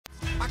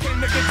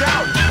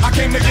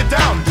came to get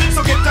down.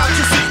 So get out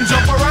your seat and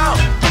jump around.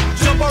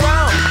 Jump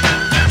around.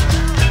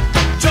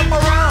 Jump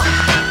around.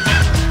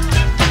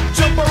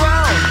 Jump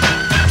around.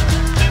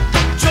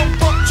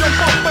 Jump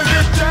up and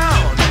get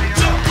down.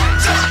 Jump,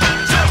 jump,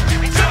 jump.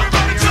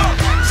 Everybody jump.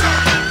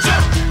 Jump,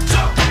 jump,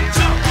 jump,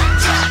 jump,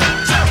 jump,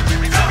 jump.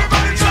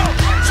 Everybody jump.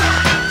 Jump,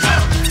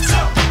 jump,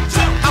 jump,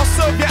 jump. I'll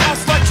serve your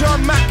ass like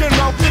John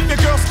McEnroe. If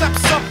your girl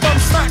steps up, I'm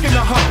smacking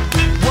the hoe.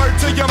 Word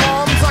to your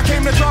moms, I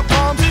came to drop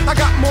bombs. I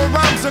got more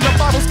rhymes than the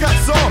Bible's got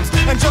psalms.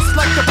 And just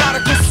like the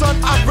prodigal son,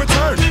 I've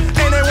returned.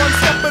 Anyone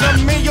stepping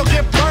on me, you'll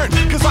get burned.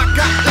 Cause I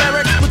got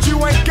lyrics, but you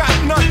ain't got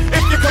none.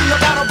 If you come to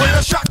battle, bring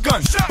a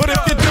shotgun. But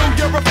if you do,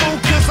 you're a fool,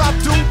 cause I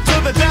do to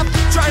the death.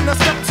 Trying to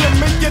step to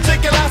me, you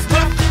take your last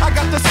breath. I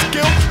got the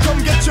skill, come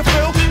get your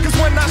fill. Cause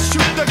when I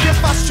shoot the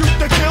gift, I shoot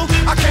the kill.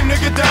 I came to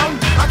get down,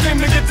 I came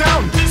to get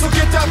down. So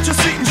get out your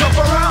seat